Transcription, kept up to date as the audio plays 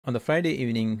On the Friday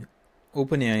evening,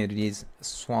 OpenAI released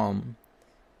Swarm,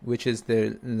 which is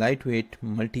their lightweight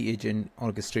multi-agent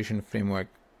orchestration framework.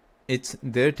 It's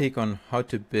their take on how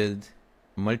to build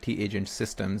multi-agent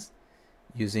systems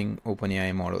using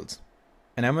OpenAI models.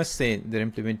 And I must say their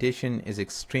implementation is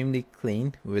extremely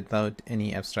clean without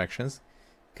any abstractions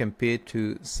compared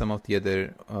to some of the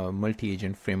other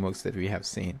multi-agent frameworks that we have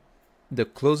seen. The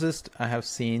closest I have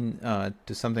seen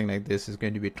to something like this is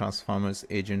going to be Transformers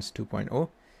Agents 2.0,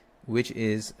 which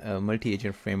is a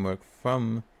multi-agent framework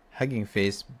from Hugging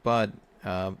Face, but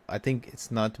I think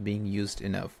it's not being used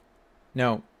enough.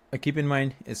 Now, keep in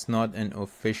mind, it's not an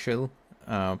official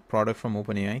product from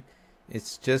OpenAI.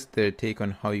 It's just their take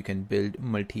on how you can build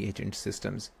multi-agent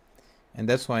systems. And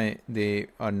that's why they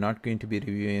are not going to be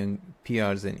reviewing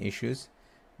PRs and issues.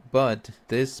 But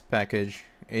this package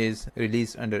is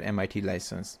released under MIT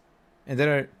license. And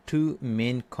there are two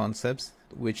main concepts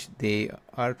which they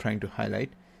are trying to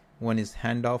highlight. One is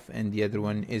handoff and the other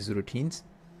one is routines.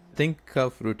 Think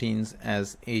of routines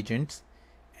as agents,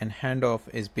 and handoff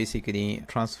is basically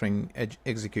transferring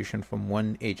execution from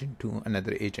one agent to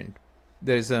another agent.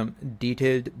 There is a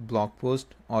detailed blog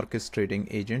post orchestrating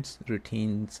agents,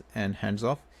 routines, and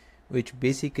hands-off, which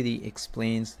basically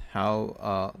explains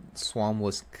how Swarm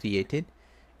was created.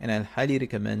 And I'll highly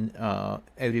recommend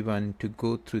everyone to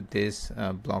go through this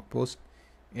blog post.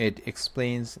 It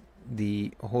explains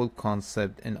the whole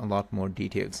concept in a lot more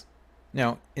details.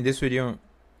 Now, in this video,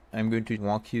 I'm going to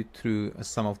walk you through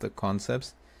some of the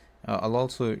concepts. I'll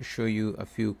also show you a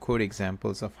few code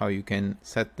examples of how you can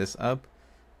set this up.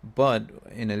 But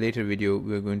in a later video,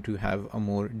 we're going to have a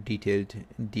more detailed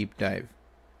deep dive.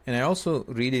 And I also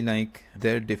really like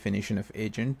their definition of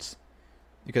agents,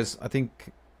 because I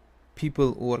think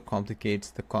people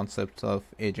overcomplicate the concepts of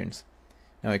agents.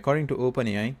 Now, according to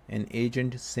OpenAI, an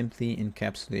agent simply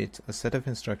encapsulates a set of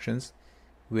instructions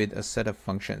with a set of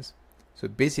functions. So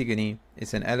basically,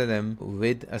 it's an LLM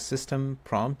with a system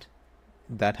prompt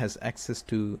that has access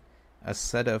to a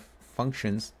set of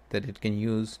functions that it can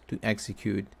use to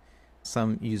execute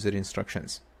some user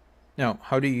instructions. Now,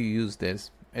 how do you use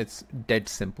this? It's dead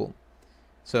simple.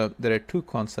 So there are two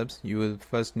concepts. You will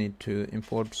first need to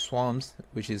import swarms,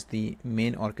 which is the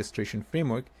main orchestration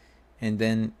framework, and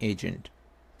then agent.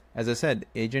 As I said,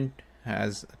 agent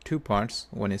has two parts.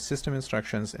 One is system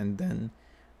instructions, and then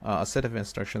a set of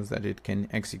instructions that it can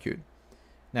execute.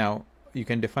 Now, you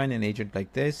can define an agent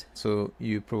like this. So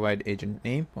you provide agent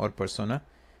name or persona,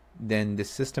 then the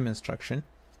system instruction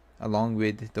along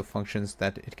with the functions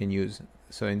that it can use.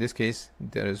 So in this case,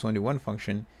 there is only one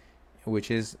function, which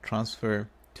is transfer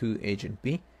to agent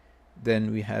B.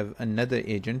 Then we have another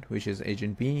agent, which is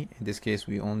agent B. In this case,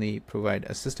 we only provide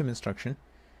a system instruction.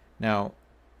 Now,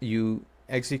 you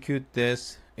execute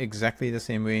this exactly the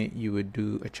same way you would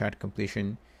do a chat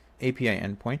completion API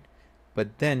endpoint.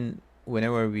 But then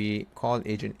whenever we call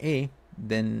agent A,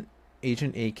 then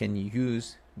agent A can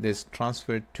use this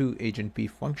transfer to agent B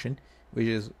function, which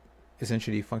is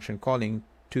essentially function calling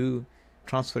to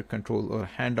transfer control or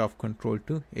handoff control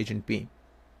to agent B.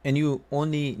 And you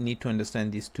only need to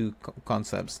understand these two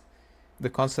concepts.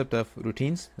 The concept of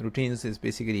routines. Routines is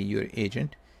basically your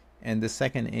agent. And the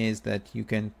second is that you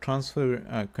can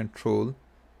transfer control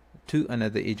to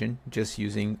another agent just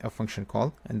using a function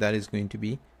call, and that is going to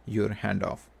be your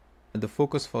handoff. The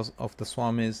focus of the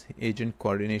Swarm is agent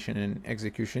coordination and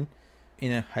execution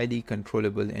in a highly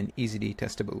controllable and easily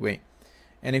testable way.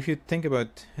 And if you think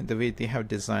about the way they have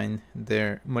designed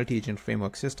their multi-agent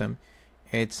framework system,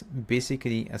 it's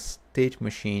basically a state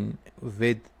machine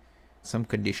with some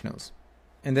conditionals.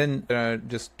 And then there are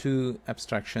just two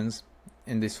abstractions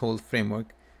in this whole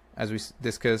framework. As we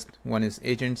discussed, one is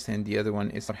agents and the other one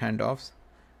is handoffs.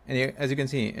 And as you can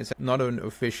see, it's not an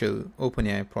official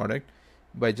OpenAI product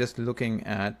by just looking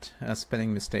at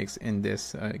spelling mistakes in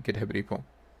this GitHub repo.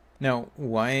 Now,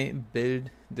 why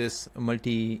build this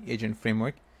multi-agent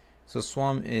framework? So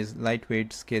Swarm is lightweight,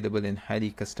 scalable, and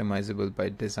highly customizable by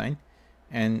design.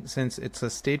 And since it's a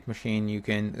state machine, you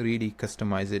can really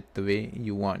customize it the way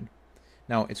you want.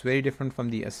 Now, it's very different from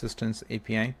the Assistance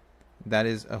API. That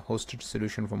is a hosted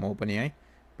solution from OpenAI.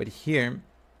 But here,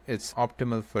 it's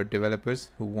optimal for developers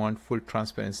who want full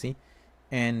transparency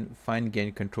and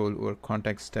fine-grained control over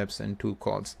context steps and tool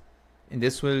calls. And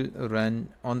this will run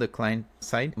on the client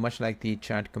side, much like the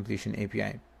chat completion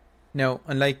API. Now,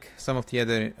 unlike some of the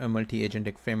other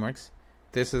multi-agentic frameworks,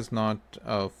 this is not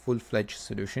a full-fledged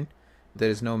solution. There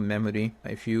is no memory.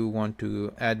 If you want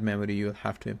to add memory, you'll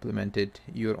have to implement it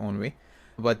your own way.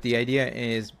 But the idea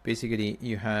is basically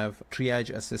you have triage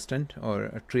assistant or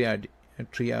a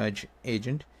triage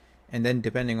agent, And then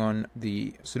depending on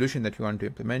the solution that you want to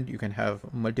implement, you can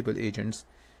have multiple agents.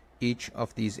 Each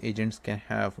of these agents can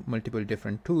have multiple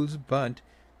different tools, but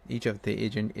each of the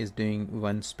agent is doing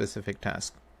one specific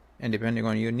task. And depending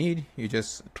on your need, you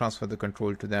just transfer the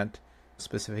control to that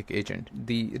specific agent.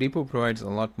 The repo provides a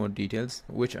lot more details,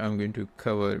 which I'm going to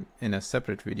cover in a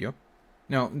separate video.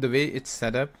 Now, the way it's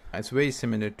set up, it's very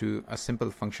similar to a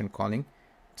simple function calling.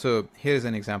 So here's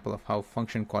an example of how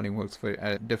function calling works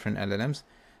for different LLMs.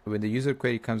 When the user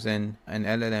query comes in, an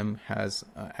LLM has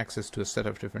access to a set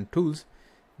of different tools.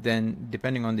 Then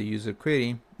depending on the user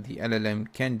query, the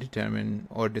LLM can determine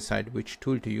or decide which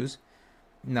tool to use.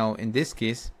 Now, in this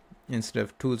case, instead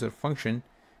of tools or function,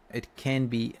 it can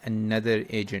be another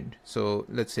agent. So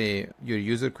let's say your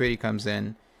user query comes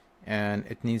in and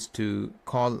it needs to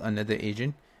call another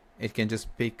agent. It can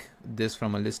just pick this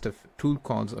from a list of tool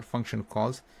calls or function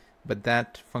calls, but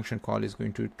that function call is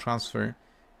going to transfer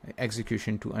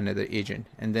execution to another agent,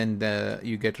 and then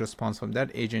you get response from that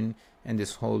agent, and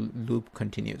this whole loop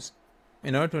continues.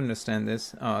 In order to understand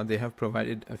this, they have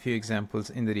provided a few examples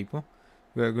in the repo.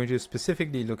 We are going to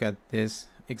specifically look at this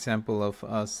example of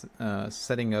us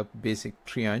setting up basic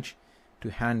triage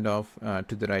to hand off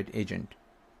to the right agent.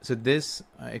 So this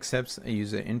accepts a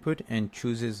user input and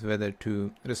chooses whether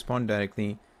to respond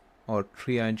directly or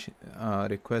triage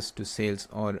requests to sales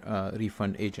or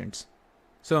refund agents.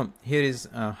 So here is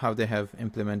how they have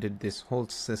implemented this whole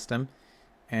system,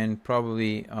 and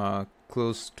probably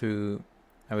close to,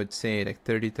 I would say, like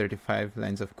 30-35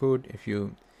 lines of code if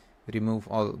you remove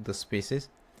all the spaces.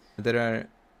 There are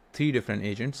three different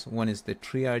agents. One is the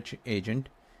triage agent,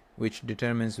 which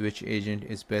determines which agent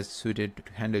is best suited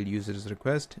to handle users'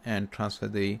 request and transfer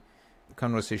the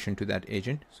conversation to that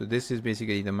agent. So this is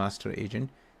basically the master agent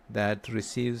that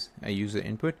receives a user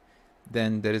input.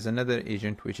 Then there is another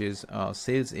agent, which is a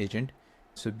sales agent.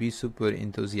 So be super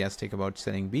enthusiastic about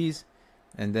selling bees.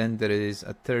 And then there is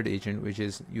a third agent, which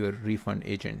is your refund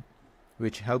agent,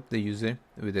 which help the user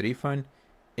with a refund.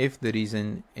 If the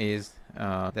reason is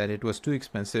that it was too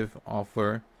expensive,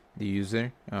 offer the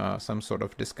user some sort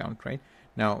of discount, right?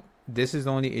 Now, this is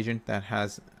the only agent that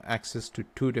has access to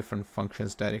two different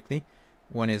functions directly.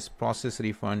 One is process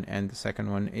refund, and the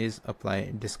second one is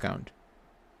apply discount.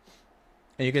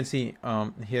 And you can see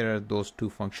here are those two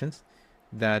functions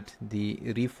that the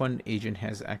refund agent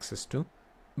has access to.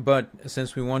 But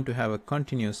since we want to have a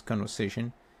continuous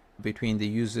conversation between the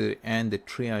user and the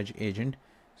triage agent,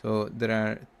 so there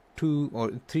are two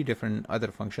or three different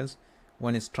other functions.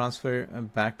 One is transfer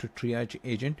back to triage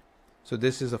agent. So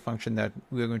this is a function that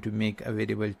we are going to make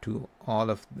available to all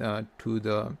of to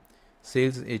the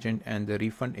sales agent and the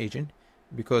refund agent,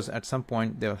 because at some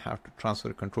point they'll have to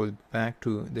transfer control back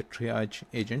to the triage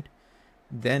agent.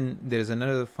 Then there's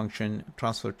another function,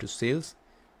 transfer to sales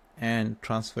and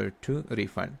transfer to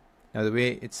refund. Now the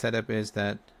way it's set up is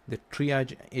that the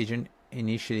triage agent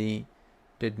initially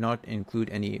did not include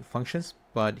any functions,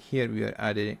 but here we are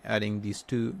adding these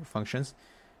two functions.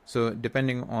 So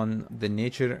depending on the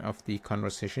nature of the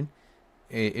conversation,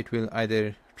 it will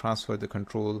either transfer the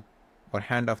control or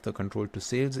hand off the control to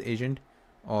sales agent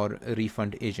or a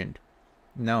refund agent.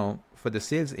 Now for the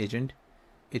sales agent,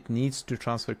 it needs to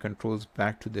transfer controls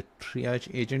back to the triage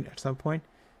agent at some point.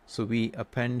 So we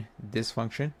append this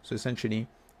function. So essentially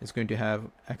it's going to have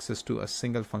access to a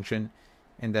single function,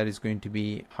 and that is going to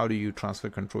be how do you transfer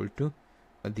control to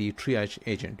the triage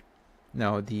agent.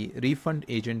 Now the refund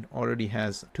agent already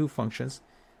has two functions,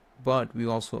 but we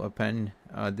also append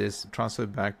this transfer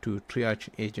back to triage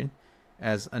agent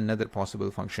as another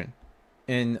possible function.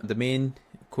 And the main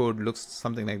code looks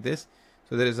something like this.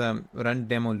 So there is a run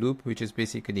demo loop, which is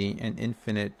basically an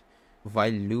infinite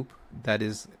while loop that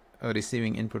is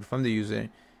receiving input from the user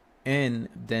and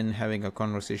then having a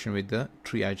conversation with the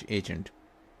triage agent.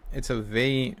 It's a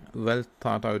very well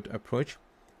thought out approach.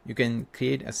 You can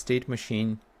create a state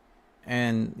machine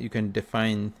and you can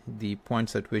define the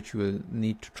points at which you will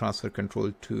need to transfer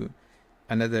control to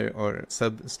another or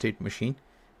sub state machine.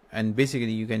 And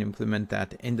basically you can implement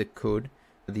that in the code.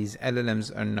 These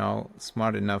LLMs are now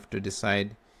smart enough to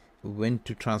decide when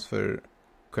to transfer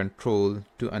control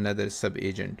to another sub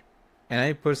agent. And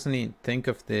I personally think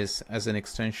of this as an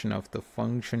extension of the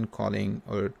function calling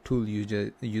or tool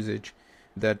usage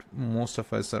that most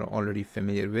of us are already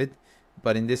familiar with.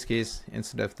 But in this case,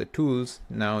 instead of the tools,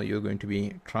 now you're going to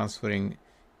be transferring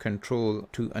control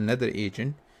to another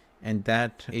agent, and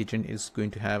that agent is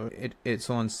going to have its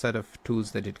own set of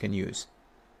tools that it can use.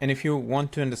 And if you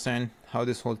want to understand how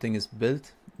this whole thing is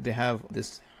built, they have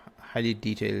this highly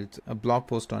detailed blog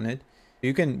post on it.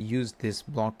 You can use this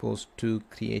blog post to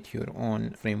create your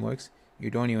own frameworks. You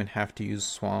don't even have to use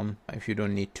Swarm if you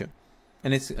don't need to.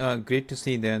 And it's great to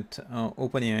see that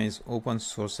OpenAI is open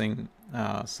sourcing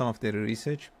some of their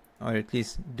research, or at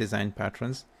least design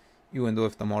patterns, even though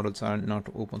if the models are not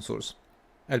open source.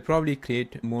 I'll probably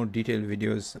create more detailed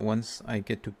videos once I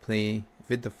get to play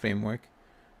with the framework,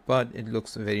 but it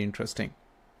looks very interesting.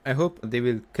 I hope they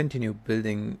will continue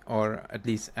building or at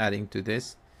least adding to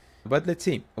this, but let's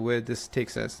see where this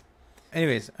takes us.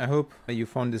 Anyways, I hope you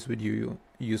found this video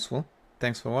useful.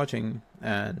 Thanks for watching,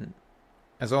 and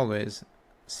as always,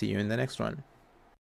 see you in the next one.